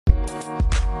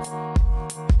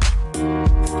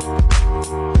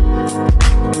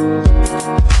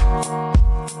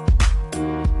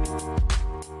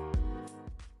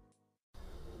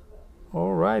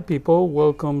right, people,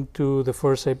 welcome to the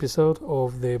first episode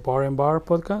of the Bar and Bar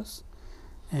podcast.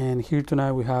 And here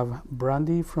tonight we have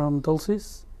Brandy from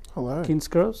Dulces, Hello. Kings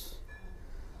Cross.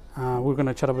 We're going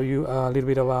to chat about you a little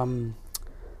bit of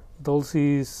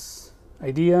Dulces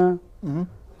idea,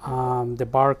 the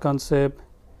bar concept,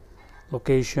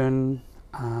 location,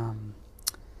 a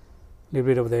little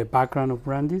bit of the background of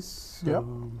Brandy's. Yep.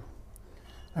 I'm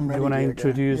ready. You want to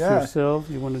introduce yourself?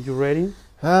 You ready?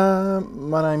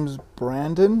 My name's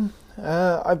Brandon.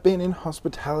 I've been in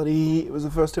hospitality. It was the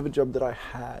first ever job that I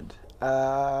had.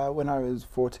 When I was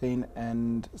 14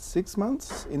 and 6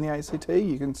 months in the ACT,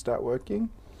 you can start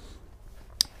working.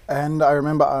 And I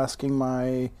remember asking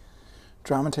my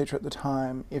drama teacher at the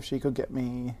time if she could get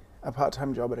me a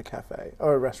part-time job at a cafe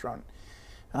or a restaurant.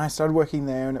 And I started working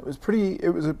there, and it was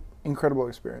an incredible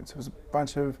experience. It was a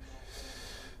bunch of,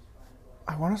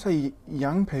 I want to say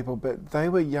young people, but they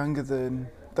were younger than,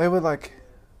 they would have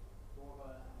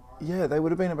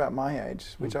been about my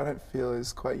age, which I don't feel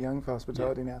is quite young for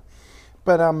hospitality now.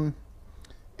 But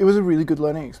it was a really good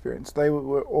learning experience. They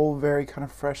were all very kind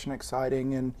of fresh and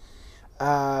exciting, and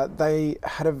they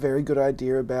had a very good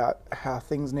idea about how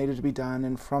things needed to be done.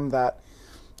 And from that,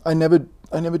 I never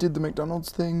did the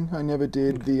McDonald's thing. I never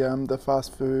did the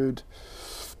fast food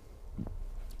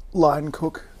line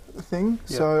cook thing.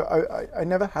 Yeah. So I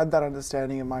never had that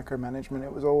understanding of micromanagement.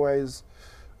 It was always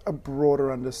a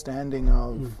broader understanding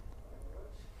of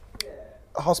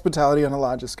hospitality on a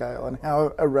larger scale and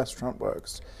how a restaurant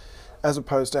works, as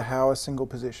opposed to how a single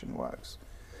position works.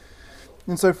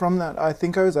 And so from that, I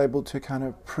think I was able to kind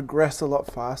of progress a lot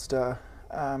faster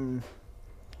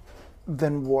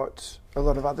than what a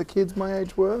lot of other kids my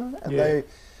age were. And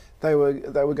they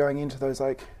were going into those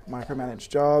like micromanaged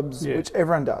jobs, which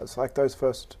everyone does, like those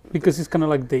first. Because it's kind of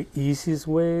like the easiest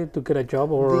way to get a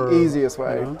job, or the easiest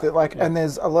way. You know? And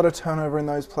there's a lot of turnover in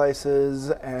those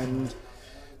places, and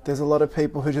there's a lot of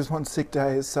people who just want sick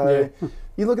days. So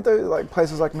you look at those like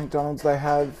places like McDonald's, they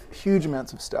have huge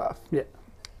amounts of staff. Yeah.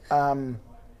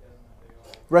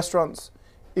 Restaurants,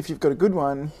 if you've got a good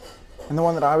one, and the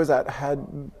one that I was at had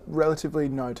relatively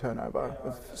no turnover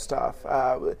of staff.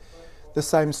 The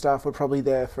same staff were probably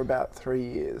there for about 3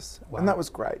 years. Wow. And that was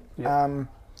great. Yeah.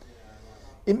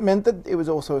 It meant that it was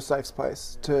also a safe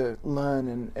place to learn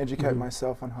and educate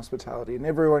myself on hospitality, and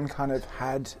everyone kind of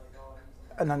had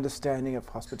an understanding of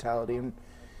hospitality, and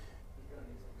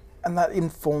that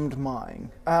informed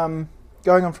mine.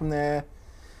 Going on from there,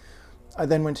 I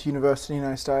then went to university and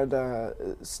I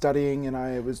started studying, and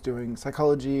I was doing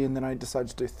psychology, and then I decided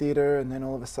to do theatre, and then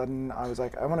all of a sudden I was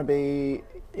like, I want to be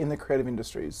in the creative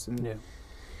industries. And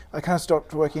I kind of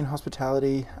stopped working in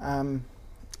hospitality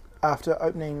after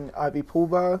opening Ivy Pool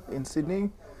Bar in Sydney.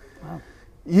 Wow.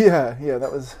 Yeah, that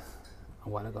was a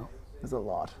while ago. It was a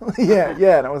lot. and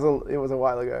it was a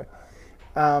while ago.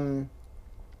 And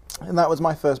that was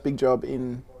my first big job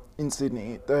in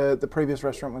Sydney. The previous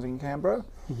restaurant was in Canberra.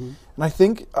 And I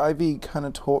think Ivy kind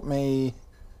of taught me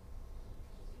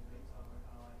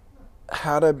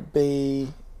how to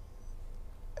be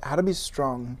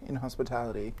strong in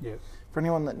hospitality. Yeah. For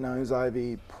anyone that knows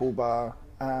Ivy Pool Bar,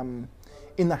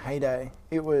 in the heyday,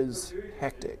 it was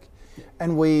hectic.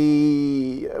 And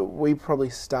we probably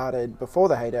started before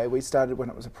the heyday. We started when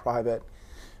it was a private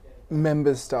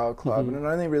members style club, and it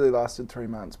only really lasted 3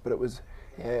 months, but it was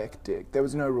hectic. There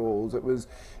was no rules. It was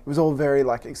all very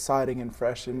like exciting and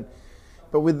fresh,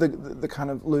 but with the kind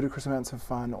of ludicrous amounts of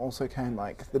fun also came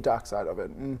like the dark side of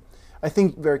it. And I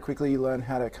think very quickly you learn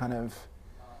how to kind of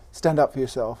stand up for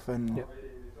yourself and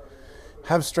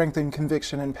have strength and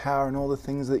conviction and power and all the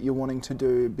things that you're wanting to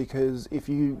do, because if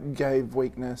you gave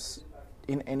weakness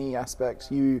in any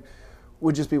aspect, you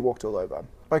would just be walked all over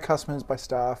by customers, by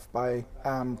staff, by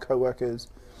co-workers.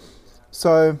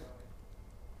 So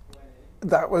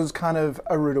that was kind of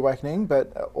a rude awakening,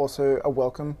 but also a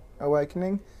welcome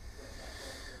awakening.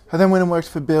 I then went and worked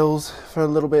for Bill's for a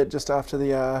little bit just after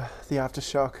the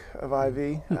aftershock of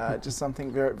Ivy, just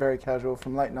something very, very casual,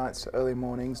 from late nights to early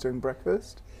mornings doing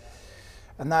breakfast.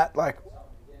 And that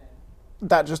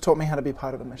just taught me how to be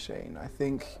part of a machine. I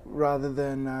think rather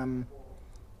than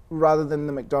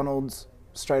the McDonald's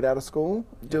straight out of school,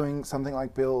 doing something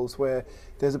like Bill's, where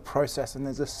there's a process and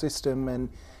there's a system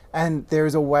and there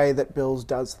is a way that Bill's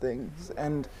does things.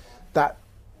 And that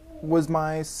was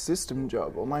my system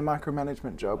job, or my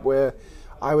micromanagement job, where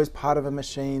I was part of a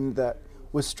machine that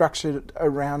was structured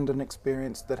around an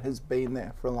experience that has been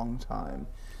there for a long time.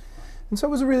 And so it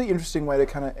was a really interesting way to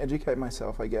kind of educate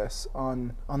myself, I guess,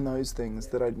 on those things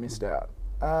that I'd missed out.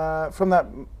 From that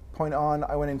point on,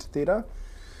 I went into theatre.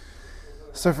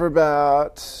 So for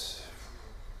about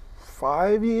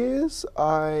 5 years,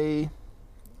 I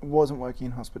wasn't working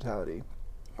in hospitality.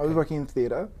 I was working in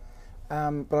theatre,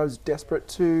 but I was desperate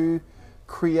to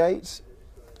create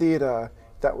theatre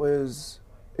that was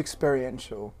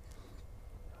experiential.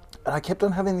 And I kept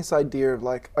on having this idea of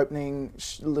like opening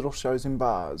little shows in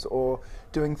bars or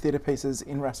doing theatre pieces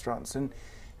in restaurants. And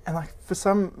like for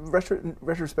some,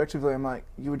 retrospectively, I'm like,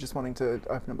 you were just wanting to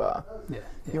open a bar. Yeah.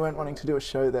 You weren't wanting to do a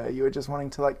show there. You were just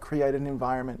wanting to like create an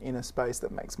environment in a space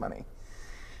that makes money.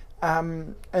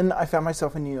 And I found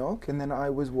myself in New York, and then I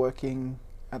was working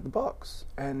at the Box.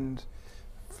 And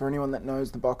for anyone that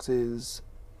knows, the Box is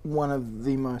one of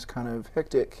the most kind of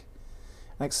hectic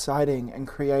and exciting and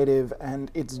creative,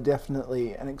 and it's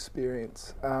definitely an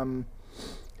experience.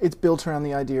 It's built around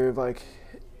the idea of like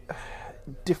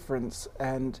difference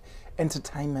and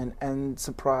entertainment and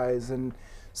surprise and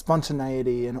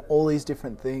spontaneity and all these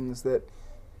different things that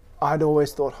I'd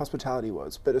always thought hospitality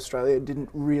was, but Australia didn't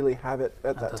really have it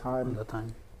at that time.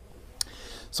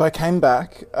 So I came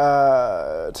back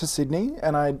to Sydney,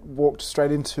 and I walked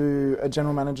straight into a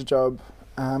general manager job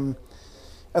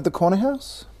at the Corner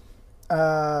House,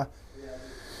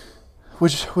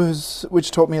 which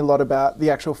taught me a lot about the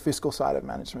actual fiscal side of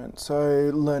management. So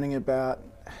learning about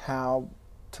how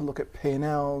to look at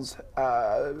P&Ls,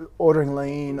 ordering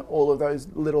lean, all of those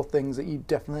little things that you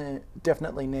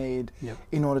definitely need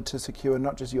in order to secure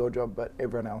not just your job but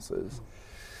everyone else's.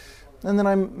 And then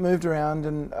I moved around,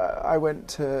 and I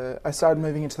started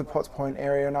moving into the Potts Point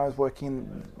area, and I was working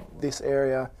in this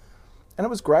area, and it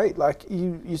was great. Like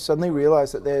you suddenly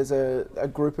realise that there's a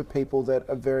group of people that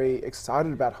are very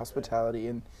excited about hospitality,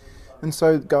 and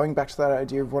so going back to that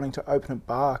idea of wanting to open a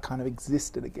bar kind of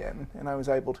existed again, and I was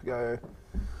able to go,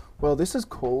 well, this is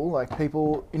cool. Like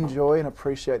people enjoy and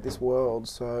appreciate this world,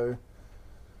 so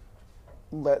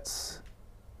let's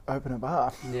open a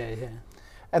bar. Yeah.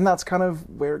 And that's kind of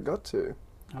where it got to.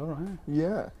 All right.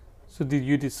 Yeah. So did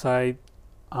you decide,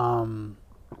 when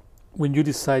you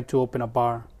decide to open a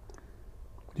bar,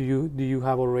 do you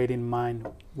have already in mind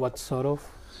what sort of?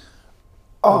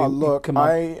 Oh, look,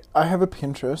 I have a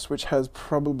Pinterest which has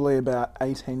probably about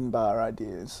 18 bar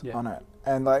ideas on it.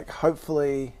 And like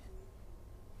hopefully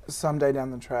someday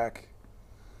down the track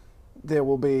there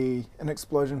will be an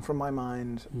explosion from my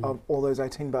mind of all those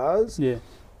 18 bars. Yeah.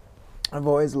 I've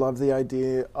always loved the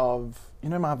idea of,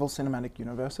 Marvel Cinematic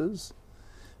Universes.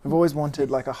 I've always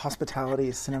wanted like a hospitality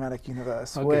cinematic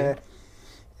universe where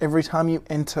every time you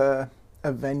enter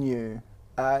a venue,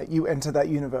 you enter that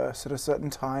universe at a certain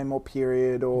time or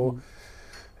period, or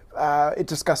it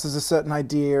discusses a certain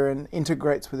idea and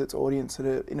integrates with its audience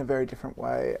in a very different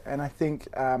way. And I think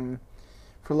for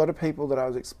a lot of people that I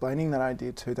was explaining that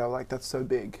idea to, they were like, that's so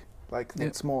big. Like,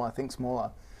 think smaller.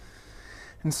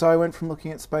 And so I went from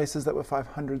looking at spaces that were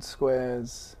 500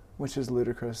 squares, which is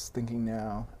ludicrous thinking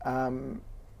now. I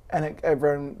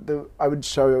would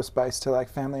show a space to like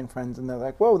family and friends, and they're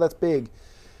like, whoa, that's big.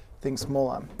 Think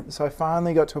smaller. So I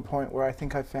finally got to a point where I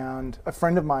think I found, a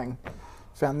friend of mine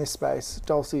found this space,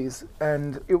 Dulce's,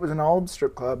 and it was an old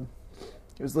strip club.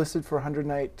 It was listed for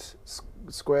 108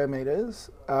 square meters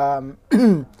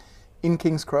in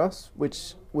King's Cross,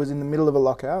 which was in the middle of a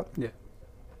lockout. Yeah.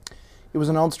 It was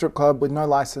an old strip club with no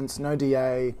license, no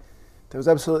DA. There was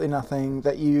absolutely nothing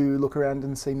that you look around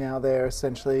and see now there,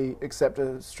 essentially, except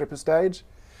a stripper stage.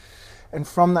 And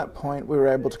from that point, we were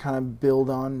able to kind of build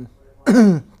on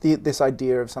this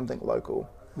idea of something local.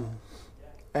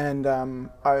 And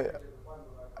I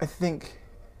think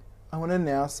I want to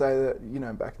now say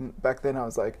that, back then I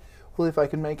was like, well, if I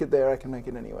can make it there, I can make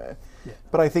it anywhere. Yeah.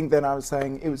 But I think then I was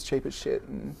saying it was cheap as shit,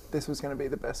 and this was going to be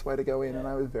the best way to go in, and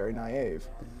I was very naive.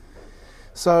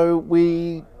 So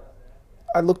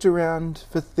I looked around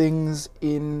for things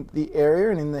in the area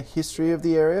and in the history of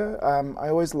the area. I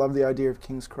always loved the idea of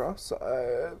King's Cross.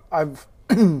 I've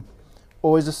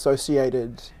always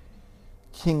associated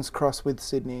King's Cross with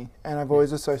Sydney, and I've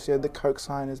always associated the Coke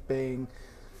sign as being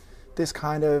this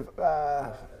kind of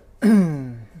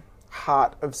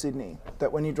heart of Sydney,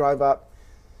 that when you drive up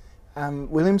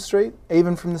William Street,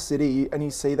 even from the city, and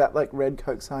you see that like red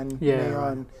Coke sign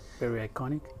neon. Very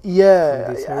iconic.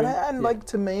 Yeah, and like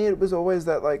to me, it was always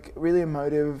that like really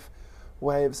emotive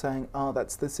way of saying, oh,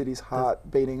 that's the city's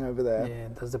heart beating over there. Yeah,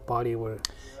 that's the party where.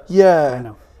 Yeah, I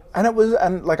know.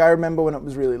 And like I remember when it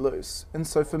was really loose, and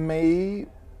so for me,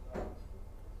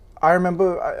 I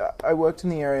remember I worked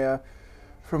in the area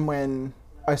from when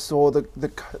I saw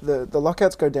the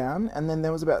lockouts go down, and then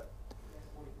there was I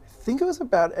think it was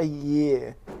about a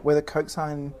year where the Coke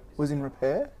sign was in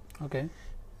repair. Okay.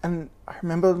 And I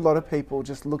remember a lot of people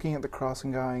just looking at the cross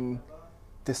and going,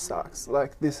 this sucks.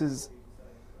 Like, this is,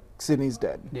 Sydney's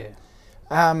dead. Yeah.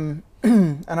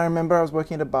 And I remember I was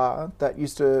working at a bar that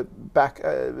used to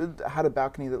had a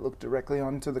balcony that looked directly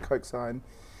onto the Coke sign.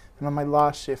 And on my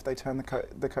last shift, they turned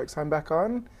the Coke sign back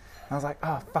on. And I was like,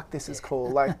 oh, fuck, this is cool.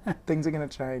 Like, things are going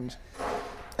to change.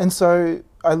 And so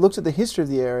I looked at the history of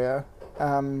the area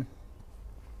and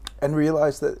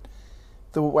realised that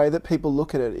the way that people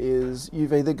look at it is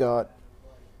you've either got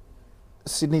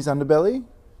Sydney's underbelly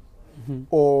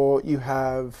or you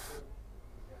have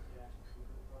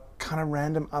kind of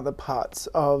random other parts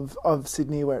of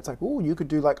Sydney where it's like, oh, you could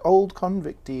do like old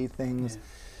convict-y things. Yeah.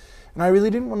 And I really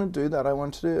didn't want to do that. I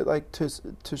wanted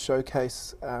to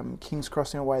showcase King's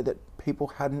Cross in a way that people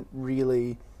hadn't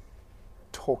really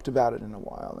talked about it in a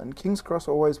while. And King's Cross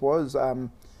always was,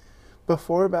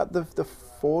 before about the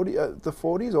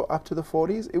 40s or up to the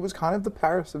 40s, it was kind of the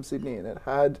Paris of Sydney, and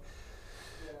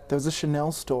there was a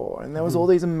Chanel store, and there was all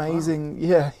these amazing,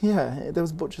 there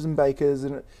was butchers and bakers,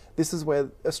 and this is where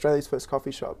Australia's first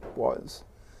coffee shop was.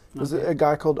 There was a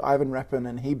guy called Ivan Repin,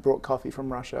 and he brought coffee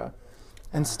from Russia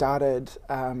and started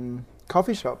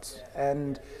coffee shops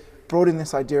and brought in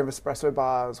this idea of espresso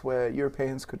bars where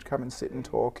Europeans could come and sit and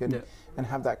talk and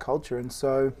have that culture. And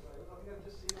so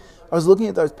I was looking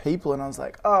at those people and I was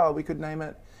like, oh, we could name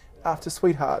it after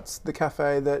Sweethearts, the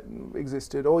cafe that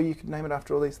existed, or you could name it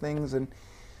after all these things. And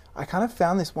I kind of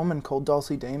found this woman called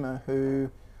Dulcie Deemer who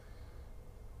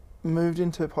moved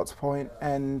into Potts Point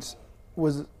and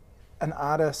was an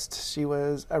artist. She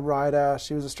was a writer.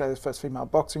 She was Australia's first female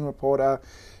boxing reporter.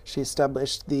 She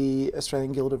established the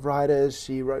Australian Guild of Writers.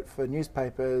 She wrote for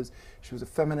newspapers. She was a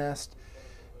feminist.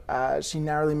 She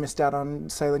narrowly missed out on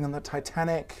sailing on the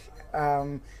Titanic.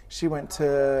 She went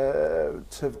to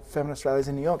Feminist rallies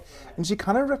in New York, and she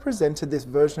kind of represented this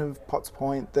version of Potts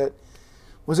Point that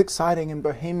was exciting and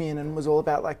bohemian and was all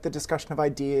about like the discussion of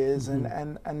ideas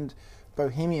and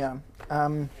bohemia.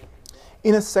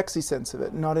 In a sexy sense of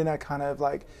it, not in a kind of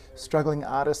like struggling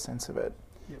artist sense of it.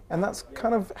 Yep. And that's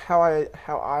kind of how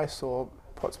I saw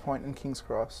Potts Point and King's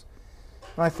Cross.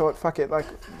 And I thought, fuck it, like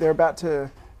they're about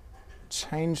to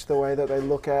change the way that they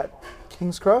look at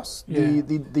King's Cross. Yeah.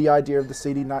 The idea of the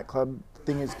seedy nightclub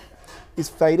thing is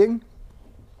fading.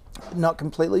 Not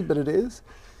completely, but it is.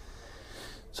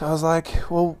 So I was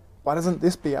like, well, why doesn't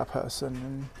this be our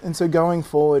person? And so going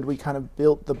forward, we kind of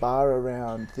built the bar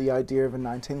around the idea of a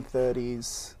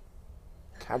 1930s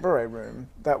cabaret room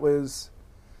that was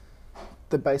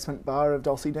the basement bar of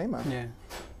Dulcie Deemer. Yeah.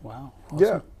 Wow. Awesome.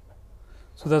 Yeah.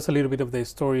 So that's a little bit of the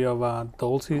story of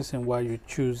Dulcie's and why you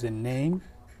choose the name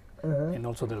and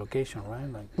also the location,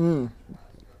 right? Like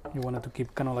you wanted to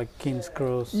keep kind of like King's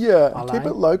Cross alive. Keep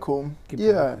it local.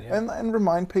 And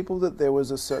remind people that there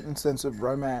was a certain sense of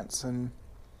romance and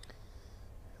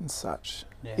such.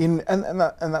 Yeah.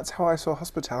 And that's how I saw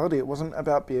hospitality. It wasn't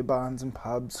about beer barns and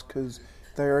pubs because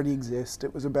they already exist.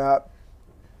 It was about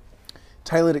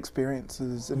tailored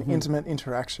experiences and intimate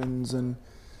interactions and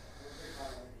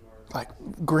like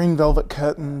green velvet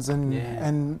curtains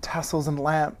and tassels and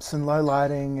lamps and low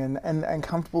lighting and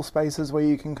comfortable spaces where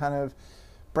you can kind of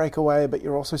break away but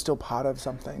you're also still part of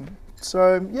something.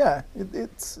 So yeah,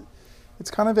 it's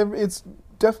kind of it's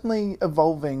definitely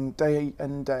evolving day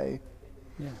and day.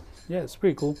 Yeah, it's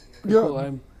pretty cool. Cool.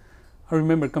 I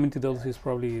remember coming to Dulcie's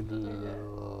probably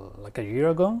like a year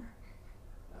ago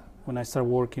when I started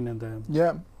working at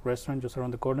the restaurant just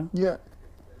around the corner. Yeah.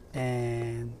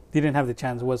 And didn't have the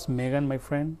chance. It was Megan, my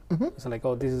friend. It's like,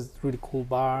 oh, this is really cool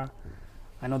bar.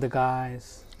 I know the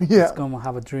guys. Yeah. Let's come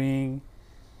have a drink.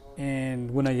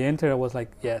 And when I entered, I was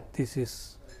like, yeah, this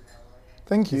is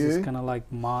This is kind of like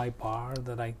my bar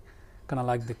that I kind of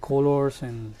like the colors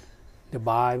and the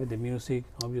vibe, the music,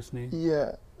 obviously.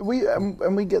 Yeah, we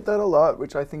get that a lot,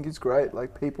 which I think is great.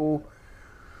 Like people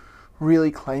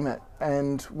really claim it,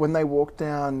 and when they walk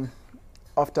down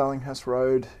off Darlinghurst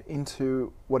Road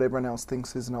into what everyone else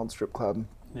thinks is an old strip club,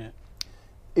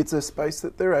 it's a space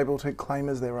that they're able to claim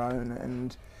as their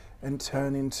own and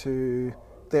turn into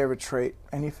their retreat.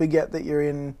 And you forget that you're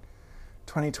in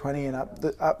 2020 and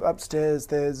upstairs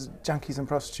there's junkies and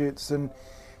prostitutes and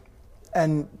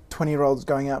 20-year-olds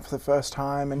going out for the first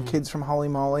time and kids from Holy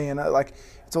Moly and like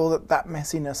it's all that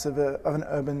messiness of an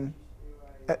urban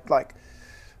like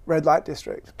red light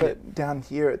district. But down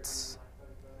here it's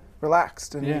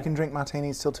relaxed and you can drink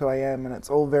martinis till 2 a.m. and it's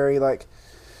all very like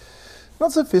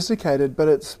not sophisticated, but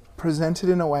it's presented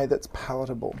in a way that's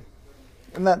palatable,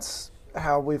 and that's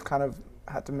how we've kind of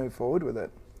had to move forward with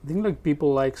it. I think like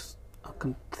people like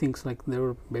things like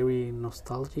they're very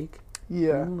nostalgic.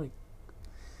 Yeah. You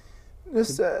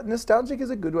know, nostalgic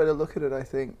is a good way to look at it, I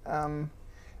think.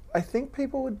 I think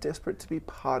people were desperate to be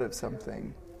part of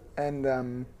something,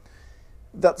 and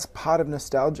that's part of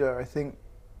nostalgia. I think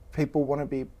people want to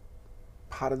be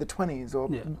part of the 20s, or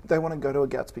they want to go to a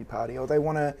Gatsby party, or they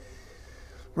want to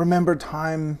remember a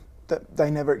time that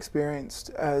they never experienced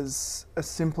as a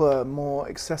simpler, more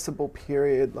accessible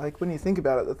period. Like, when you think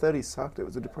about it, the 30s sucked. It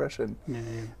was a depression.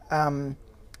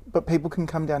 But people can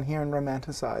come down here and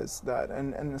romanticize that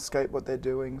and escape what they're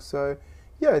doing. So,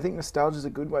 yeah, I think nostalgia is a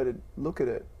good way to look at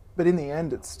it. But in the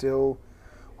end,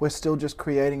 we're still just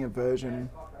creating a version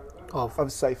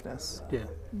of safeness. Yeah,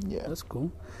 that's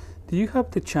cool. Do you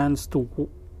have the chance to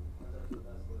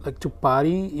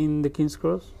party in the King's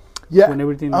Cross? Yeah. When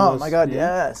everything was... Oh my God,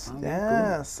 yes. Cool.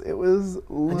 It was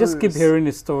loose. I just keep hearing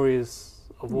the stories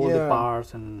of all the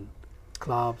bars and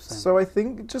clubs. So I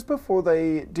think just before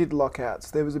they did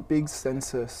lockouts, there was a big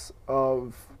census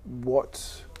of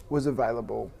what was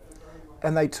available.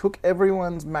 And they took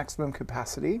everyone's maximum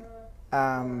capacity,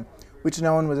 which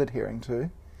no one was adhering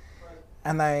to,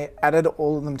 and they added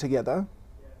all of them together.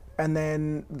 And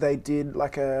then they did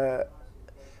like a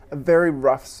very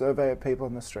rough survey of people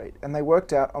in the street. And they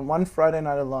worked out on one Friday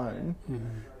night alone,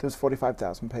 there was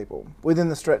 45,000 people within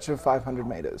the stretch of 500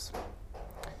 metres.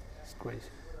 That's crazy.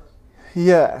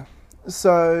 Yeah.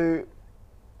 So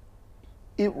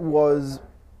it was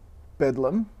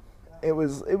bedlam. It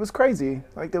was crazy.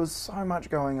 Like, there was so much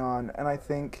going on. And I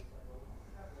think,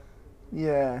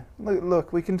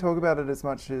 look, we can talk about it as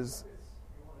much as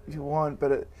you want,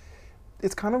 but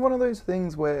it's kind of one of those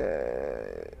things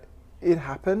where it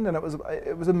happened, and it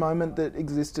was a moment that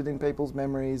existed in people's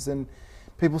memories, and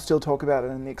people still talk about it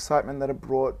and the excitement that it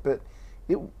brought. But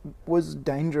it was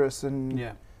dangerous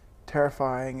and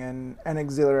terrifying and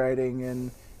exhilarating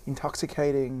and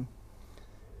intoxicating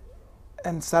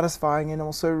and satisfying, and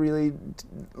also really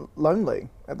lonely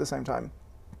at the same time.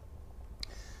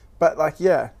 But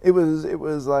it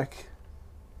was like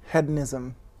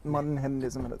hedonism, modern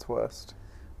hedonism at its worst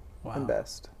and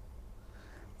best.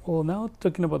 Well, now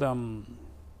talking about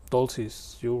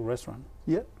Dulce's, your restaurant.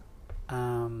 Yeah.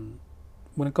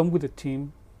 When it comes with the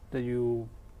team that you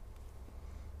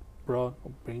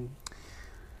bring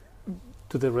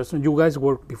to the restaurant, you guys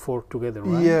worked before together,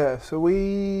 right? Yeah. So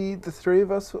the three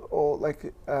of us, all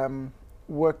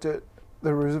worked at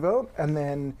the Roosevelt, and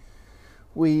then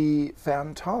we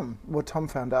found Tom. Well, Tom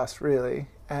found us, really,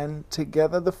 and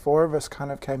together the four of us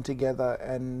kind of came together,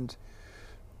 and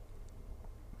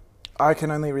I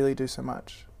can only really do so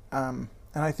much. And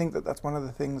I think that's one of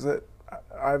the things that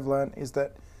I've learned, is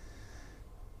that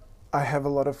I have a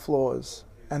lot of flaws,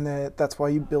 and that's why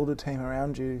you build a team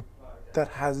around you that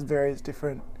has various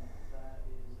different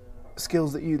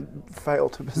skills that you fail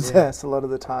to possess a lot of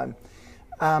the time.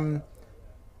 And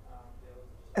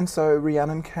so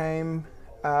Rhiannon came.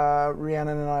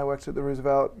 Rhiannon and I worked at the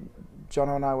Roosevelt.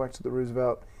 Jono and I worked at the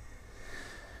Roosevelt.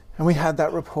 And we had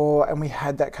that rapport, and we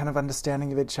had that kind of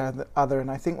understanding of each other.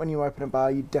 And I think when you open a bar,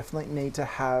 you definitely need to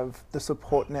have the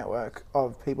support network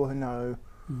of people who know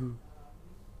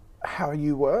how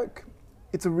you work.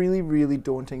 It's a really, really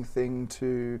daunting thing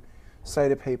to say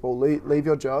to people, leave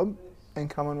your job and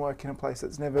come and work in a place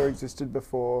that's never existed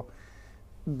before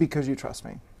because you trust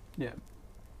me. Yeah.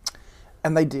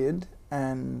 And they did,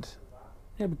 and...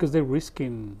 Yeah, because they're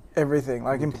risking... everything,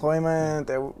 like employment,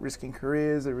 they're risking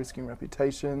careers, they're risking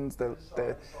reputations,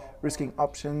 they're risking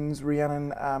options.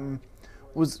 Rhiannon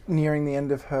was nearing the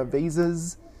end of her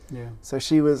visas, so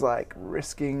she was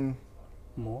risking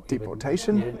more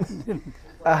deportation.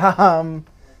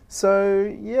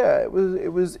 So yeah, it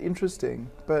was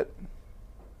interesting, but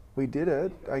we did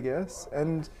it, I guess,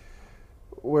 and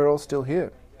we're all still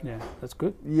here. Yeah, that's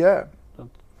good. Yeah.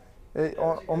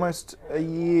 Almost a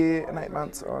year and 8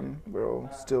 months on, we're all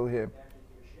still here,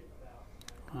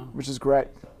 which is great.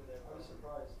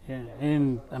 Yeah,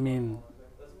 and I mean,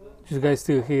 you guys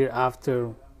still here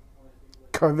after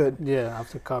COVID. Yeah,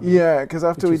 after COVID. Yeah, because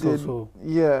after we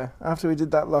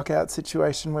did that lockout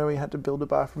situation where we had to build a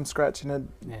bar from scratch in a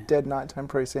dead nighttime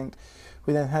precinct,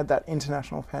 we then had that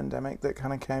international pandemic that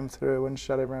kind of came through and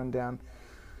shut everyone down,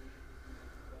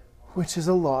 which is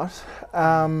a lot.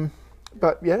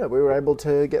 But yeah, we were able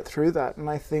to get through that, and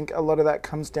I think a lot of that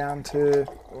comes down to...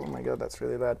 Oh my God, that's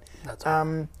really loud. That's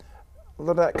a lot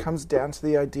of that comes down to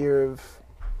the idea of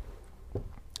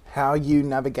how you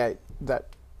navigate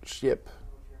that ship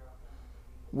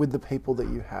with the people that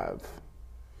you have.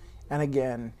 And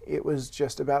again, it was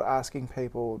just about asking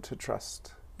people to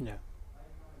trust. Yeah.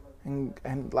 And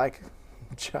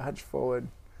charge forward.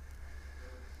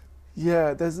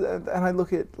 Yeah, and I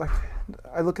look at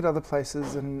other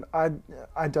places, and I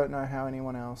don't know how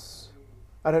anyone else.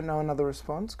 I don't know another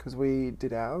response, because we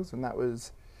did ours, and that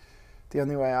was the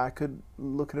only way I could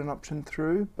look at an option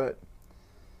through. But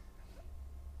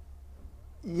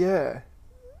yeah,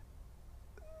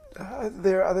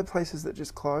 there are other places that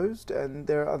just closed, and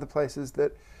there are other places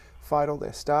that fired all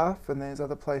their staff, and there's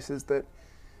other places that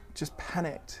just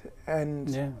panicked.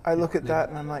 And I look at that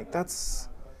and I'm like, that's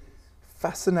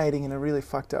fascinating in a really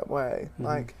fucked up way. Mm-hmm.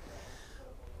 Like,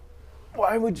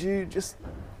 why would you just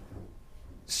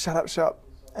shut up shop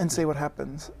and see what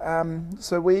happens?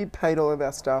 So we paid all of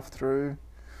our staff through.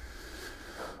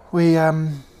 We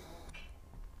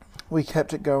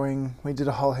kept it going. We did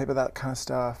a whole heap of that kind of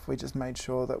stuff. We just made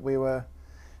sure that we were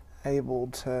able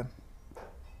to,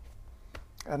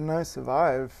 I don't know,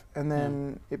 survive. And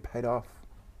then it paid off.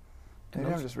 Maybe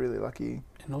I'm just really lucky.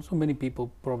 And also many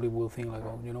people probably will think like,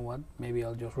 oh, you know what, maybe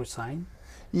I'll just resign.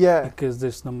 Yeah. Because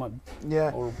there's no more.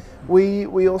 Yeah.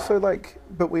 We also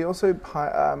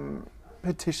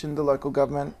petitioned the local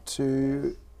government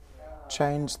to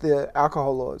change the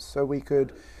alcohol laws so we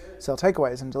could sell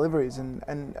takeaways and deliveries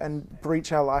and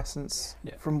breach our license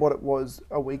from what it was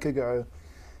a week ago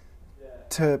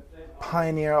to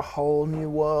pioneer a whole new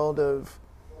world of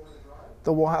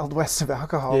the wild west of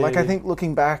alcohol. I think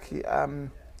looking back,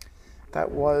 that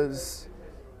was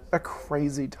a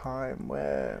crazy time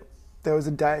where there was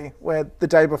a day where the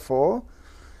day before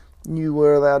you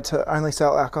were allowed to only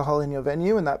sell alcohol in your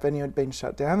venue, and that venue had been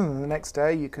shut down, and then the next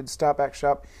day you could start back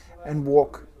shop and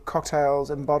walk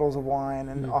cocktails and bottles of wine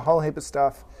and a whole heap of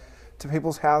stuff to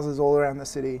people's houses all around the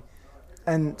city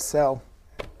and sell.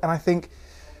 And I think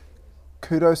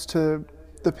kudos to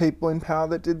the people in power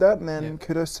that did that, and then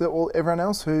kudos to everyone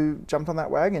else who jumped on that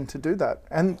wagon to do that,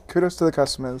 and kudos to the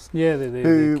customers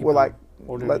who were like,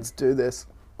 let's do this.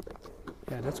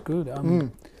 Yeah, that's good.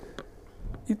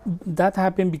 That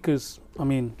happened because, I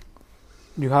mean,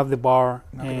 you have the bar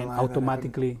and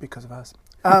automatically... Because of us.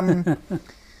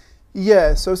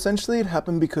 Yeah, so essentially it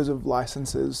happened because of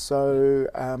licenses. So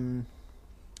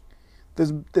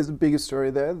there's a bigger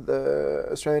story there. The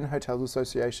Australian Hotels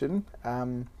Association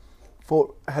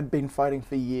had been fighting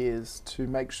for years to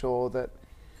make sure that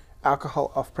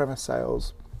alcohol off-premise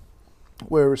sales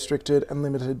were restricted and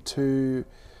limited to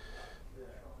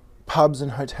pubs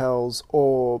and hotels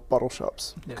or bottle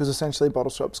shops, because essentially bottle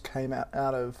shops came out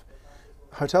of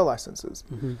hotel licenses.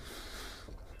 Mm-hmm.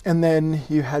 And then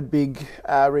you had big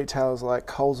retailers like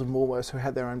Coles and Woolworths who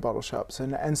had their own bottle shops.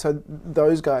 And so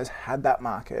those guys had that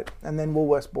market. And then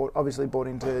Woolworths obviously bought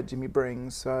into Jimmy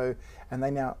Brings, and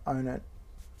they now own it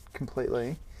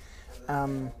completely.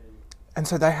 And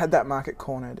so they had that market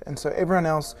cornered. And so everyone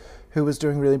else who was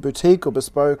doing really boutique or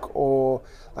bespoke or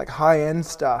like high-end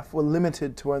stuff were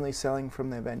limited to only selling from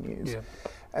their venues. Yeah.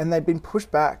 And they'd been pushed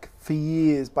back for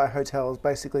years by hotels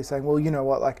basically saying, well, you know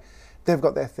what, like they've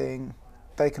got their thing.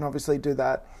 They can obviously do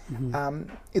that.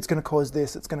 Mm-hmm. It's going to cause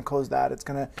this, it's going to cause that,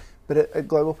 but a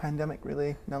global pandemic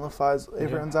really nullifies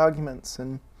everyone's arguments.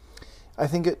 And I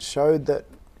think it showed that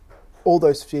all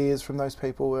those fears from those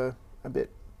people were a bit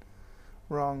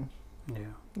wrong.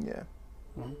 Yeah.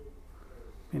 Well,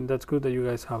 I mean, that's good that you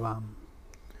guys have... I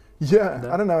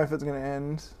don't know if it's going to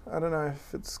end. I don't know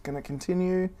if it's going to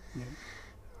continue. Yeah.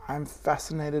 I'm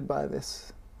fascinated by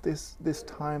this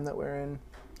time that we're in.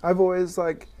 I've always,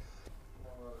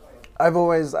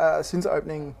 since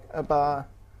opening a bar,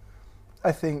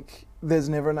 I think there's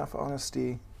never enough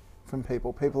honesty from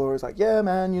people. People are always like, yeah,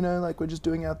 man, you know, like we're just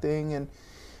doing our thing and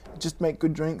just make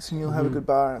good drinks and you'll have a good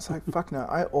bar. And it's like, fuck no.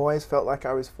 I always felt like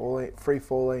I was free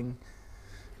falling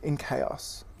in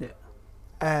chaos. Yeah.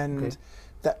 And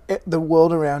the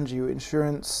world around you,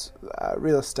 insurance,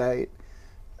 real estate,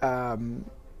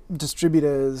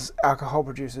 distributors, alcohol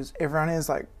producers, everyone is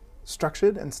like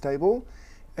structured and stable,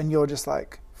 and you're just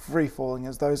like free falling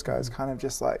as those guys kind of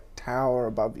just like tower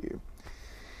above you.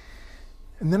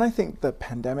 And then I think the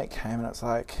pandemic came and it's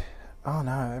like, oh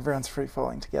no, everyone's free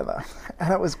falling together.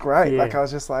 And it was great. Like I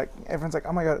was just like, everyone's like,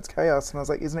 oh my God, it's chaos. And I was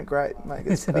like, isn't it great? Like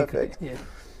it's perfect.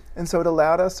 And so it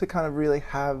allowed us to kind of really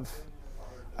have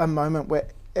a moment where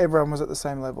everyone was at the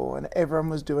same level and everyone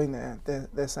was doing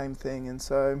their same thing. And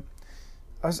so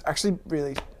I was actually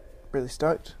really, really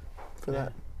stoked for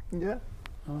that. Yeah.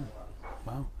 Oh,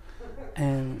 wow.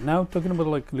 And now talking about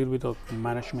like a little bit of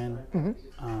management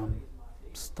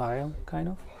style, kind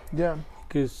of. Yeah.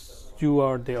 Because you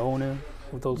are the owner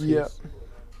of those years,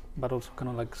 but also kind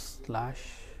of like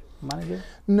 / manager.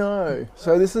 No.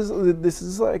 So this is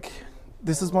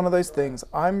one of those things.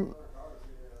 I'm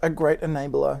a great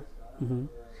enabler. Mm-hmm.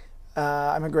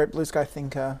 I'm a great blue sky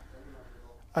thinker.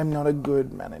 I'm not a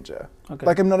good manager. Okay.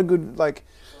 Like I'm not a good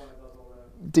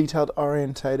detailed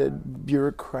orientated,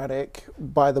 bureaucratic,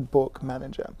 by the book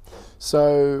manager.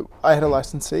 So I had a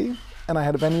licensee and I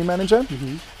had a venue manager,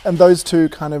 and those two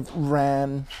kind of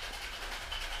ran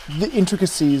the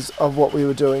intricacies of what we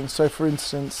were doing. So, for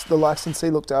instance, the licensee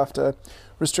looked after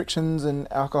restrictions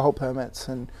and alcohol permits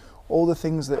and all the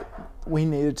things that we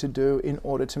needed to do in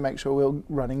order to make sure we were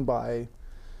running by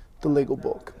the legal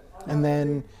book. And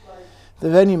then the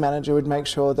venue manager would make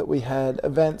sure that we had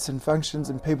events and functions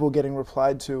and people getting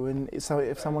replied to, and so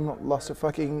if someone lost a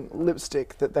fucking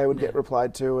lipstick, that they would get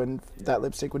replied to and that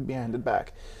lipstick would be handed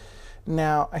back.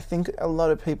 Now, I think a lot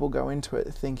of people go into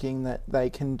it thinking that they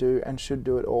can do and should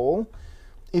do it all.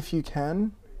 If you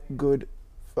can, good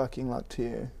fucking luck to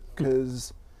you,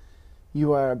 because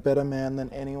you are a better man than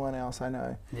anyone else I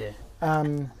know. Yeah.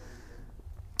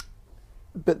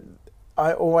 But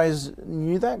I always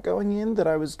knew that going in, that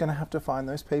I was going to have to find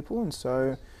those people, and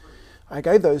so I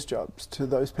gave those jobs to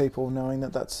those people, knowing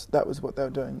that that was what they were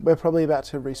doing. We're probably about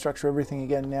to restructure everything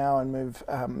again now and move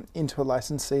into a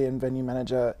licensee and venue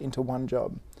manager into one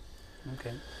job.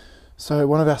 Okay. So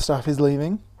one of our staff is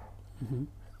leaving,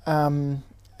 mm-hmm.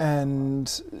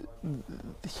 And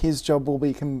his job will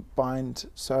be combined.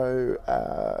 So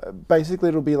basically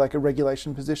it'll be like a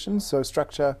regulation position, so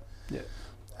structure. Yeah.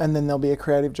 And then there'll be a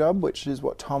creative job, which is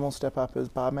what Tom will step up as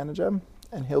bar manager.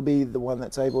 And he'll be the one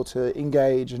that's able to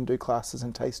engage and do classes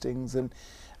and tastings and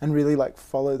really like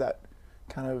follow that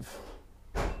kind of,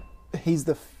 he's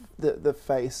the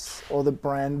face or the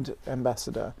brand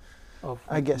ambassador,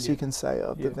 I guess you can say,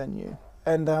 of the venue.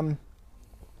 And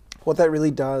what that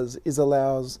really does is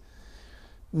allows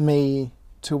me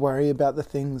to worry about the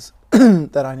things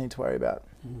that I need to worry about.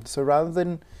 Mm. So rather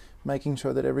than making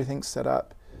sure that everything's set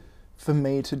up for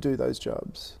me to do those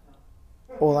jobs,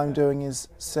 all I'm doing is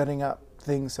setting up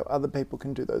things so other people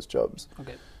can do those jobs.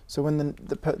 Okay. So when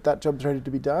that job's ready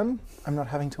to be done, I'm not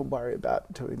having to worry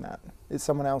about doing that. It's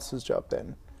someone else's job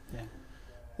then. Yeah.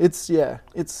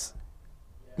 It's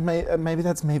maybe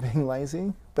that's me being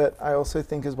lazy, but I also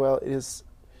think as well it has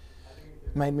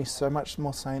made me so much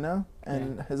more saner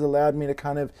and has allowed me to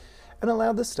kind of, and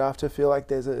allowed the staff to feel like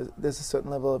there's a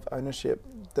certain level of ownership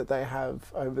that they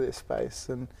have over this space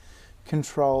and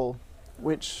control,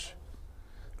 which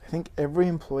I think every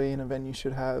employee in a venue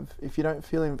should have. If you don't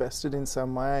feel invested in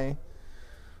some way,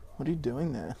 what are you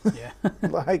doing there? Yeah.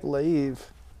 Like,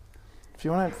 leave. If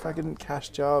you want a fucking cash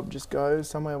job, just go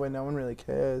somewhere where no one really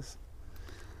cares.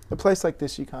 A place like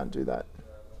this, you can't do that.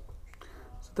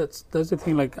 So that's the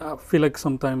thing. Like, I feel like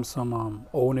sometimes some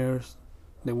owners,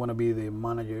 they want to be the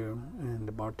manager and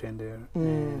the bartender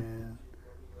and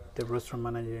the restaurant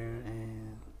manager,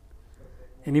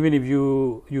 and even if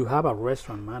you have a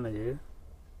restaurant manager,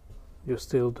 you're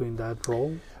still doing that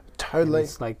role. Totally.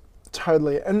 It's like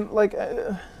totally, and like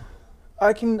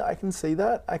I can see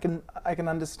that. I can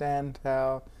understand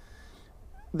how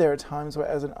there are times where,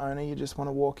 as an owner, you just want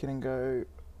to walk in and go,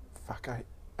 "Fuck,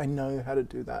 I know how to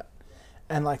do that,"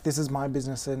 and like, this is my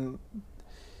business, and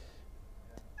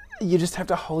you just have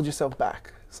to hold yourself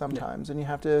back sometimes, and you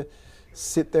have to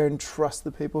sit there and trust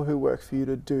the people who work for you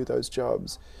to do those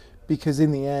jobs, because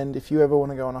in the end, if you ever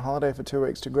want to go on a holiday for 2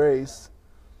 weeks to Greece,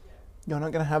 you're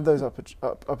not going to have those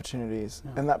opportunities.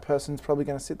 No. And that person's probably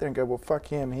going to sit there and go, well, fuck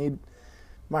him, he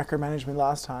micromanaged me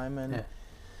last time. And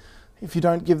if you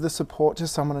don't give the support to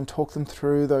someone and talk them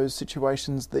through those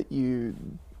situations that you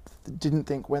didn't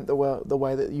think went the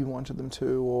way that you wanted them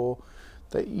to, or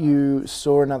that you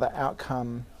saw another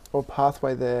outcome or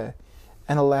pathway there,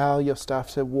 and allow your staff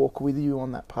to walk with you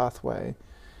on that pathway,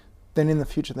 then in the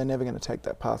future they're never going to take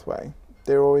that pathway.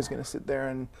 They're always going to sit there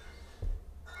and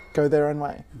go their own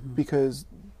way, because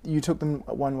you took them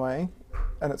one way,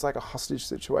 and it's like a hostage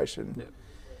situation. Yep.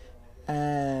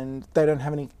 And they don't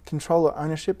have any control or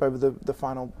ownership over the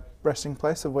final resting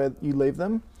place of where you leave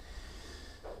them.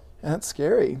 And it's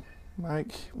scary.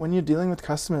 Like, when you're dealing with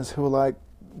customers who are like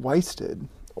wasted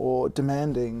or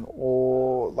demanding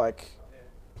or like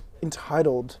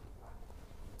entitled,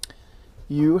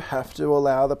 you have to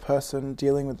allow the person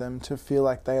dealing with them to feel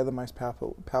like they are the most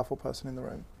powerful person in the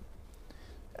room.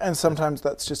 And sometimes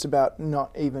that's just about not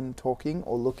even talking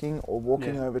or looking or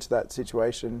walking over to that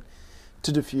situation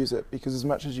to diffuse it, because as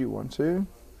much as you want to,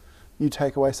 you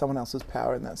take away someone else's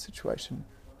power in that situation.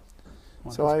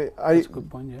 Well, so that's a good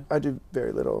point, I do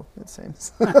very little, it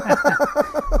seems.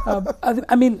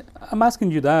 I mean, I'm asking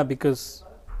you that because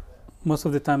most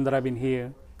of the time that I've been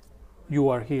here, you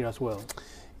are here as well.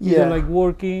 Either like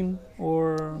working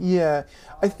or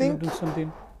I think doing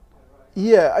something.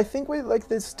 I think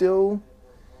there's still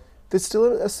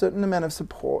a certain amount of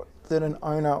support that an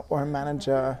owner or a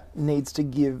manager needs to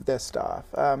give their staff.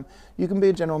 You can be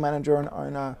a general manager or an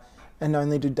owner and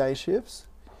only do day shifts,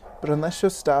 but unless your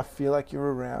staff feel like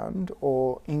you're around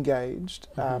or engaged,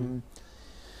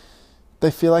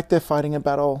 they feel like they're fighting a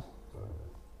battle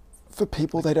for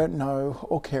people they don't know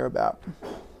or care about.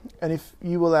 And if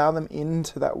you allow them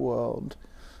into that world,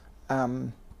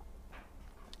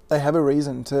 they have a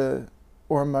reason to,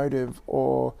 or a motive,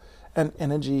 or an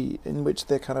energy in which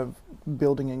they're kind of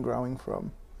building and growing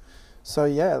from. So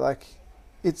yeah, like,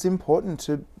 it's important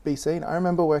to be seen. I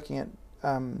remember working at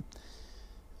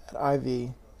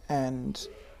Ivy, and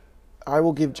I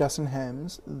will give Justin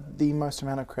Hams the most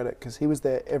amount of credit because he was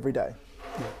there every day.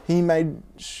 Yeah. He made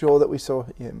sure that we saw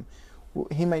him.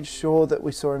 He made sure that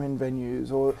we saw him in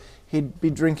venues, or he'd be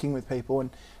drinking with people. And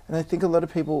I think a lot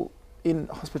of people in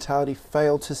hospitality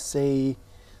fail to see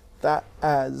that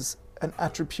as an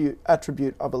attribute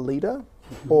of a leader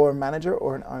or a manager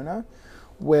or an owner,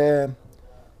 where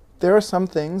there are some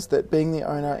things that being the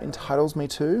owner entitles me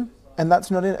to, and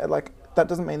that's not that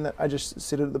doesn't mean that I just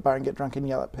sit at the bar and get drunk and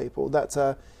yell at people.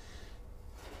 There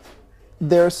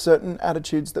are certain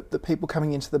attitudes that the people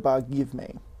coming into the bar give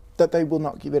me that they will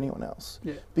not give anyone else,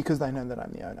 because they know that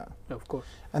I'm the owner. Of course.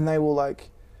 And they will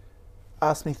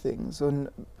ask me things and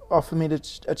offer me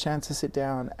a chance to sit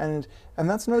down, and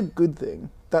that's not a good thing.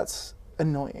 That's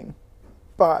annoying.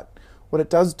 But what it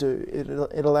does do,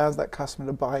 it allows that customer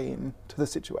to buy in to the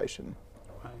situation.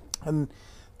 Right. And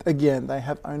again, they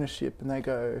have ownership, and they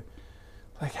go,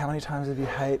 like, how many times have you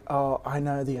hate, oh, I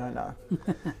know the owner.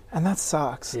 And that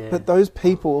sucks. Yeah. But those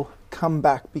people come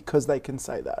back because they can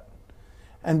say that,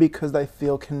 and because they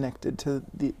feel connected to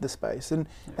the space. And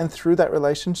through that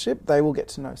relationship, they will get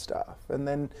to know staff. And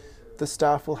then the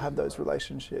staff will have those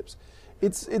relationships.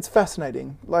 It's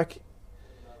fascinating. Like,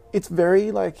 it's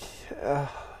very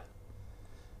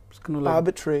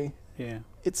arbitrary. Yeah.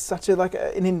 It's such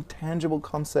an intangible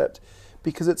concept,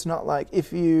 because it's not like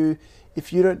if you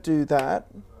don't do that,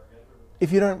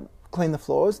 if you don't clean the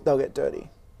floors, they'll get dirty.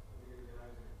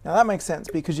 Now that makes sense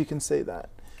because you can see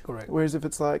that. Correct. Whereas if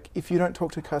it's like, if you don't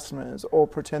talk to customers or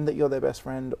pretend that you're their best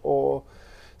friend, or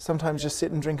sometimes just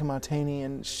sit and drink a martini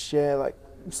and share like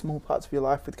small parts of your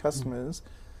life with customers,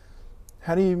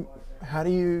 how do you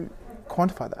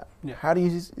quantify that? Yeah. How do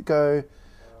you go,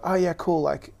 oh yeah, cool,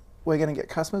 like we're going to get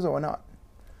customers or we're not?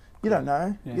 You don't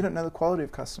know. Yeah. You don't know the quality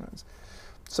of customers.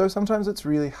 So sometimes it's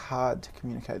really hard to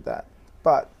communicate that,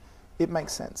 but it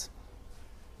makes sense.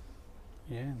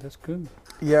 Yeah, that's good.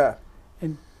 Yeah.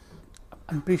 And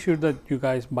I'm pretty sure that you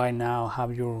guys by now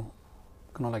have your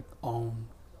kind of like own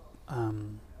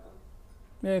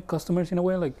customers in a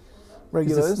way, like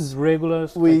regulars.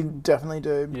 Regulars. We definitely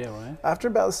do. Yeah, right. After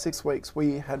about 6 weeks,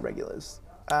 we had regulars.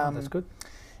 That's good.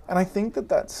 And I think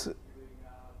it's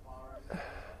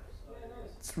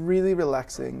really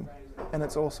relaxing, and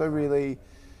it's also really,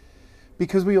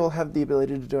 because we all have the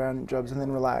ability to do our own jobs and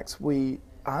then relax, we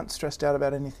aren't stressed out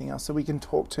about anything else. So we can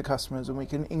talk to customers and we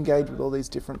can engage with all these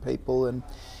different people and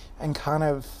kind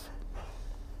of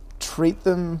treat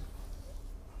them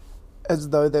as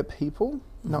though they're people,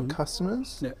 not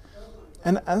customers. Yeah.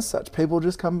 And as such, people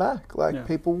just come back.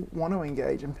 People want to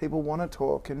engage and people want to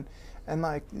talk. And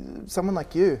like someone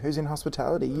like you who's in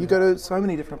hospitality, you go to so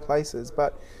many different places,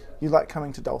 but you like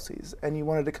coming to Dulce's and you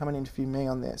wanted to come and interview me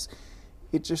on this.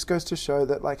 It just goes to show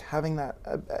that like having that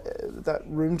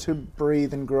room to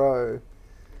breathe and grow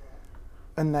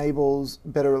enables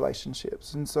better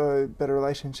relationships. And so better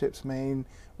relationships mean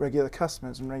regular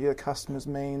customers, and regular customers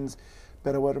means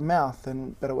better word of mouth,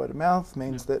 and better word of mouth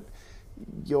means that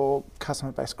your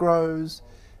customer base grows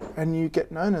and you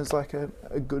get known as like a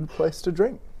good place to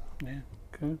drink. Yeah,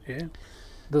 good. Yeah.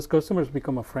 Those customers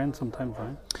become a friend sometimes,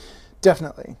 right?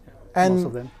 Definitely. Yeah. And most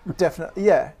of them. Definitely,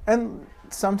 yeah. And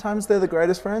sometimes they're the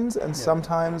greatest friends, and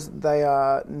sometimes they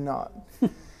are not.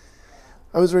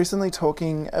 I was recently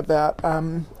talking about,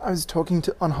 on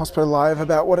Hospital Live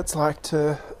about what it's like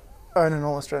to own an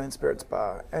All-Australian Spirits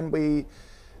bar. And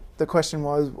the question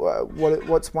was,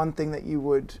 what's one thing that you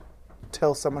would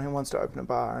tell someone who wants to open a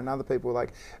bar? And other people were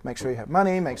like, make sure you have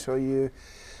money, make sure you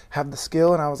have the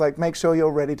skill. And I was like, make sure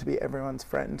you're ready to be everyone's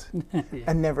friend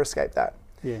and never escape that.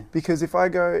 Yeah. Because if I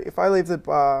leave the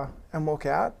bar and walk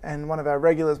out and one of our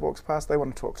regulars walks past, they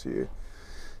want to talk to you.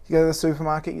 You go to the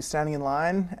supermarket, you're standing in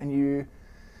line and you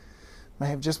may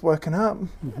have just woken up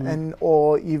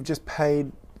or you've just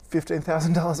paid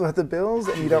 $15,000 worth of bills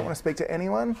and you don't want to speak to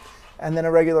anyone, and then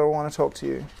a regular will want to talk to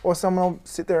you. Or someone will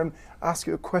sit there and ask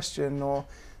you a question, or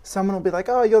someone will be like,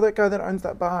 oh, you're that guy that owns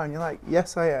that bar, and you're like,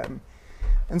 yes, I am.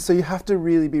 And so you have to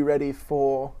really be ready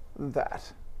for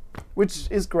that, which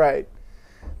is great.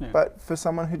 Yeah. But for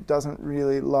someone who doesn't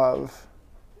really love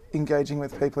engaging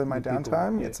with people in my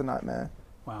downtime, it's a nightmare.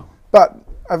 Wow. But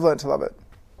I've learned to love it.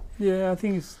 Yeah, I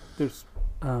think there's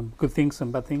good things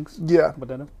and bad things. Yeah.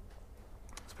 But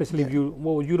especially if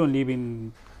you don't live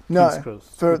in No, Kings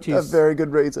Cross, for a very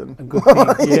good reason. A good thing.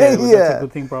 That's a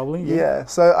good thing probably. Yeah.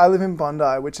 So I live in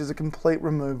Bondi, which is a complete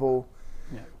removal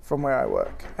from where I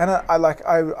work, and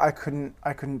I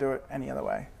couldn't do it any other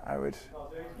way. I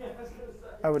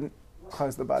wouldn't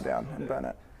close the bar down and burn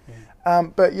it. Yeah.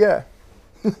 But yeah,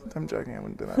 I'm joking. I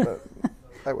wouldn't do that, but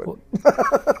I would.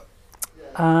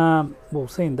 Well,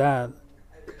 saying that,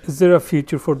 is there a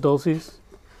future for Dulces?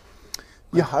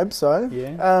 You hope so.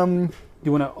 Yeah.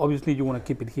 You wanna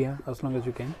keep it here as long as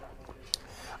you can.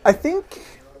 I think,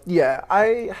 yeah.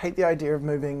 I hate the idea of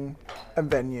moving a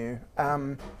venue.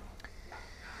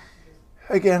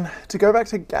 Again, to go back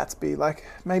to Gatsby, like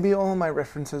maybe all of my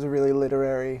references are really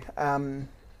literary.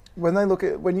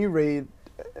 When you read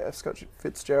Scott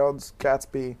Fitzgerald's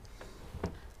Gatsby,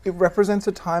 it represents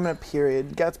a time and a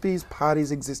period. Gatsby's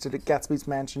parties existed at Gatsby's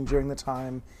mansion during the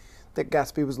time that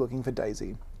Gatsby was looking for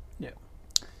Daisy. Yeah.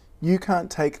 You can't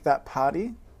take that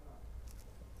party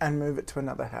and move it to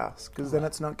another house because then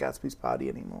it's not Gatsby's party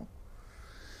anymore.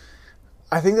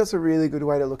 I think that's a really good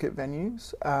way to look at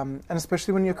venues, and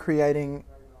especially when you're creating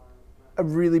a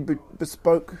really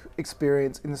bespoke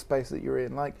experience in the space that you're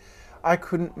in. Like, I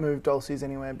couldn't move Dulces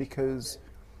anywhere because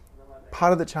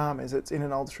part of the charm is it's in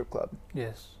an old strip club.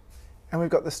 Yes. And we've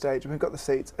got the stage and we've got the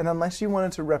seats. And unless you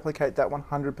wanted to replicate that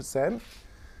 100%,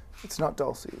 it's not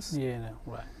Dulces. Yeah, no,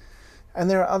 right. And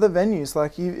there are other venues,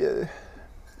 like a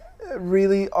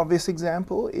really obvious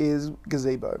example is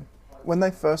Gazebo. When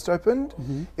they first opened,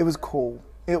 it was cool.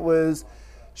 It was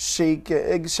chic,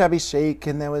 shabby chic,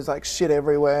 and there was like shit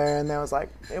everywhere, and there was like,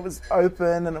 it was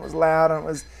open and it was loud and it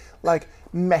was like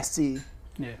messy.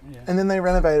 Yeah. And then they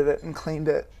renovated it and cleaned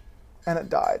it, and it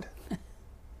died.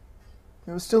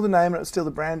 It was still the name and it was still the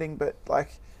branding, but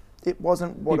like it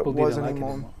wasn't what it was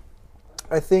anymore.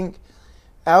 I think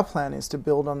our plan is to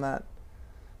build on that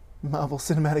Marvel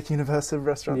Cinematic Universe of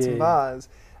restaurants and bars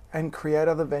and create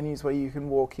other venues where you can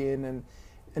walk in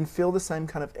and feel the same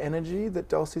kind of energy that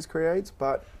Dulces creates,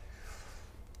 but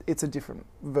it's a different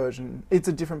version. It's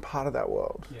a different part of that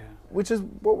world, which is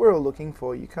what we're all looking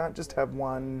for. You can't just have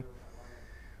one.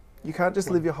 You can't just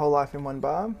live your whole life in one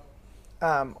bar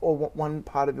or one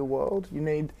part of your world. You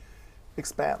need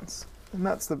expanse, and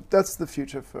that's the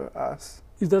future for us.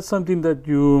 Is that something that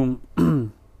you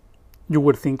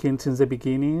were thinking since the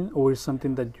beginning, or is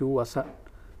something that you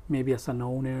maybe as an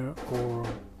owner or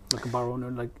like a bar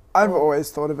owner, I've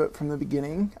always thought of it from the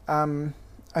beginning.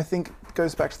 I think it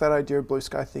goes back to that idea of blue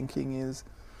sky thinking is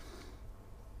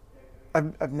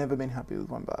I've never been happy with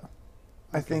one bar.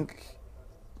 I think,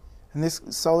 and this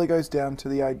solely goes down to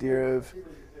the idea of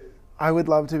I would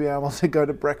love to be able to go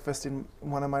to breakfast in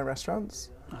one of my restaurants,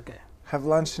 have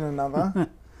lunch in another,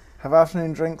 have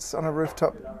afternoon drinks on a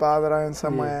rooftop bar that I own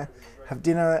somewhere, have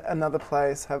dinner at another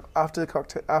place, have after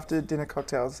dinner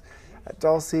cocktails at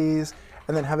Dulces,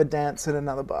 and then have a dance at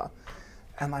another bar,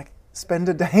 and like spend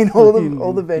a day in all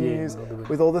the venues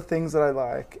with all the things that I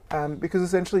like, because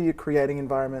essentially you're creating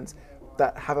environments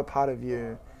that have a part of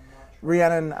you.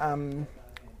 Rhiannon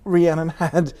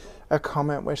had a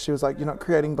comment where she was like, "You're not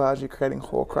creating bars, you're creating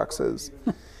Horcruxes."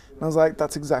 And I was like,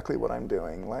 "That's exactly what I'm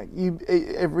doing." Like,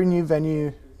 every new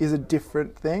venue is a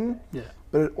different thing,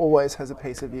 but it always has a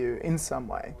piece of you in some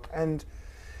way. And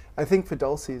I think for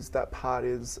Dulces, that part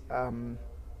is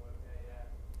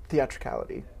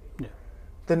theatricality.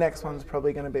 The next one's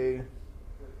probably going to be,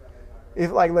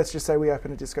 if like, let's just say we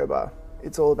open a disco bar,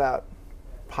 it's all about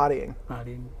partying,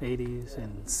 80s,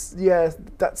 and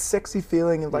that sexy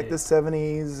feeling of like the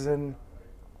 70s and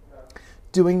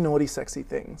doing naughty sexy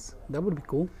things. That would be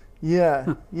cool.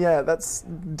 That's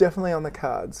definitely on the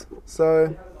cards.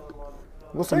 So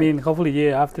we'll see. I mean, hopefully,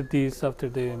 after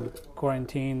the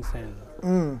quarantines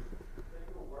and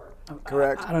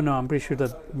correct. I don't know. I'm pretty sure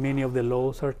that many of the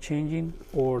laws are changing,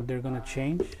 or they're going to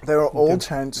change. They're all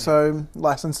changed. So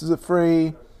licenses are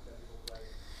free.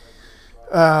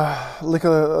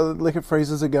 Liquor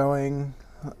freezers are going,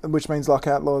 which means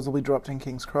lockout laws will be dropped in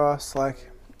King's Cross. Like,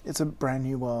 it's a brand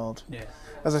new world. Yeah.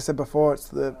 As I said before,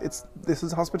 this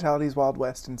is hospitality's Wild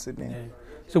West in Sydney. Yeah.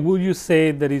 So would you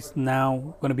say that it's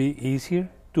now going to be easier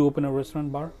to open a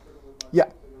restaurant bar? Yeah.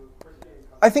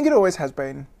 I think it always has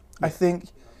been. Yeah. I think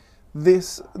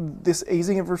this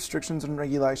easing of restrictions and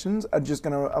regulations are just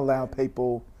going to allow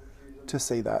people to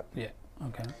see that. Yeah.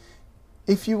 Okay.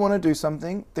 If you want to do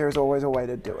something, there is always a way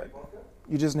to do it.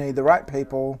 You just need the right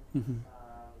people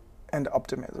and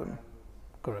optimism.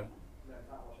 Correct.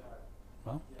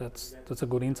 Well, that's a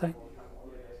good insight.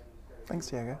 Thanks,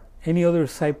 Diego. Any other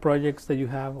side projects that you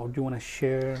have, or do you want to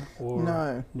share? Or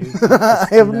no. I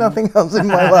have nothing else in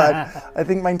my life. I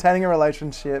think maintaining a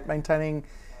relationship, maintaining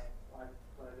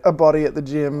a body at the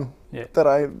gym, that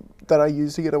I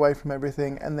use to get away from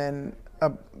everything, and then a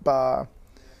bar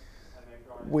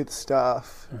with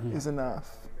staff is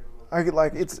enough.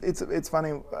 It's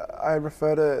funny. I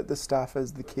refer to the staff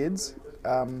as the kids,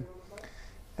 and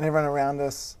everyone around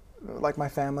us, like my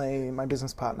family, my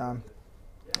business partner,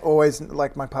 always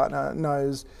like my partner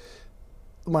knows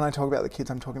when I talk about the kids,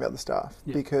 I'm talking about the staff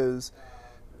because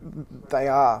they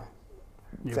are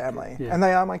family and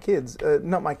they are my kids.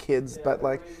 Not my kids, but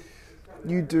like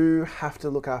you do have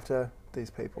to look after these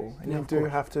people, and you do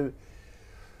have to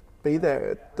be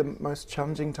there at the most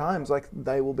challenging times. Like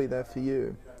they will be there for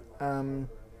you.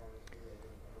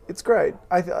 It's great.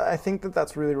 I think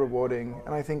that's really rewarding,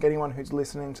 and I think anyone who's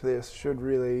listening to this should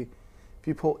really, if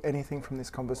you pull anything from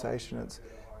this conversation, it's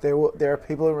there are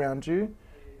people around you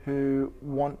who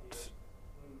want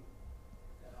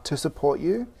to support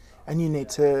you, and you need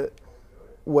to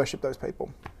worship those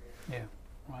people. Yeah,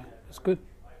 right. That's good.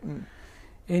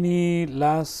 Any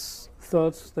last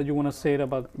thoughts that you want to say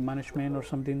about management or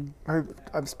something?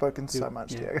 I've spoken so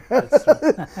much, Diego.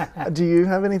 Do you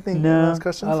have anything? No, last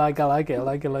questions? I like it.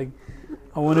 Like,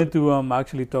 I wanted to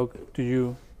actually talk to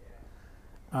you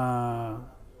on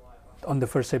the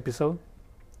first episode.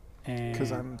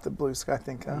 Because I'm the blue sky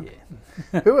thinker. Yeah.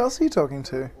 Who else are you talking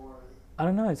to? I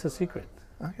don't know. It's a secret.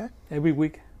 Okay. Every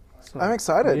week. So, I'm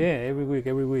excited. Yeah, every week.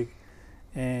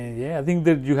 And I think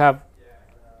that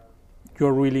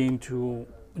you're really into.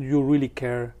 You really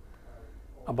care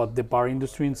about the bar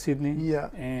industry in Sydney.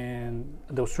 Yeah. And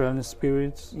the Australian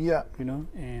spirits. Yeah.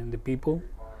 And the people.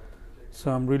 So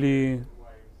I'm really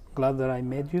glad that I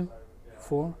met you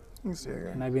before. Thanks, Diego.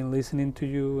 And I've been listening to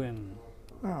you and.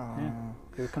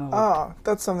 You're kind of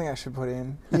that's something I should put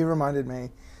in. You reminded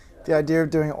me. The idea of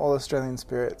doing all Australian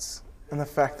spirits and the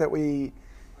fact that it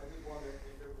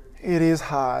is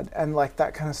hard, and like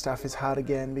that kind of stuff is hard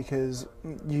again because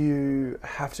you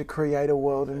have to create a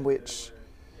world in which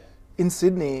in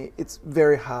Sydney it's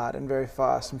very hard and very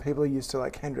fast, and people are used to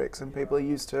like Hendrix and people are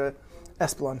used to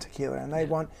Espolòn tequila, and they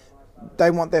want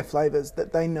their flavors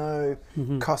that they know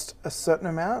cost a certain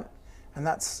amount, and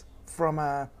that's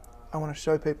from I want to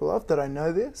show people off that I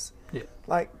know this. Yeah.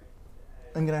 Like,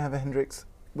 I'm going to have a Hendrix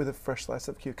with a fresh slice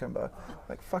of cucumber.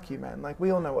 Like, fuck you, man. Like,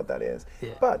 we all know what that is.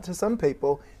 Yeah. But to some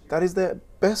people, that is their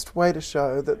best way to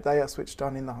show that they are switched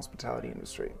on in the hospitality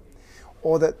industry.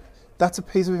 Or that's a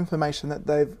piece of information that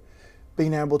they've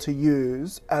been able to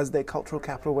use as their cultural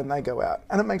capital when they go out.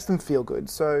 And it makes them feel good.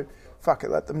 So, fuck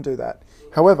it, let them do that.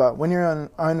 However, when you're own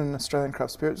an Australian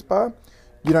craft spirits bar,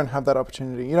 you don't have that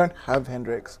opportunity. You don't have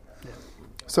Hendrix.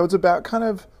 So it's about kind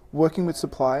of working with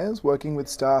suppliers, working with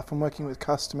staff, and working with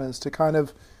customers to kind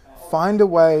of find a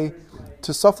way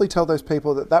to softly tell those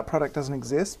people that product doesn't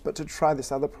exist, but to try this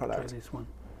other product. Try this one.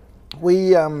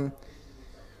 We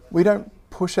don't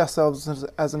push ourselves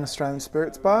as an Australian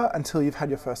spirits bar until you've had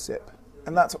your first sip.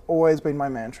 And that's always been my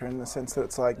mantra, in the sense that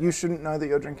it's like, you shouldn't know that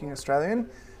you're drinking Australian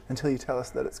until you tell us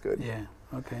that it's good. Yeah,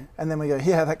 okay. And then we go,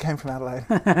 yeah, that came from Adelaide.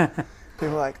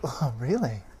 People are like, oh,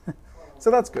 really?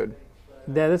 So that's good.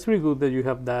 Yeah, that's really good that you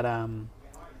have that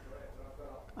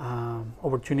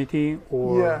opportunity,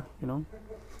 or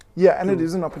Yeah, and it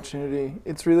is an opportunity.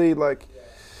 It's really like,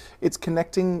 it's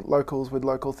connecting locals with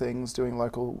local things, doing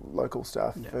local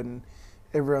stuff, and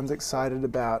everyone's excited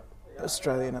about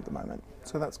Australian at the moment.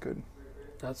 So that's good.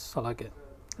 I like it.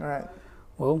 All right.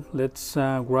 Well, let's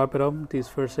wrap it up, this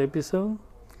first episode.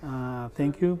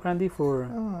 Thank you, Brandy, for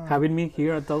having me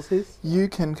here at Dulce's. You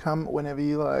can come whenever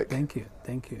you like. Thank you.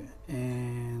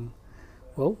 And,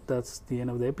 well, that's the end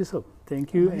of the episode.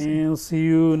 Thank you. Amazing. And see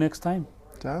you next time.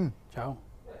 Done. Ciao.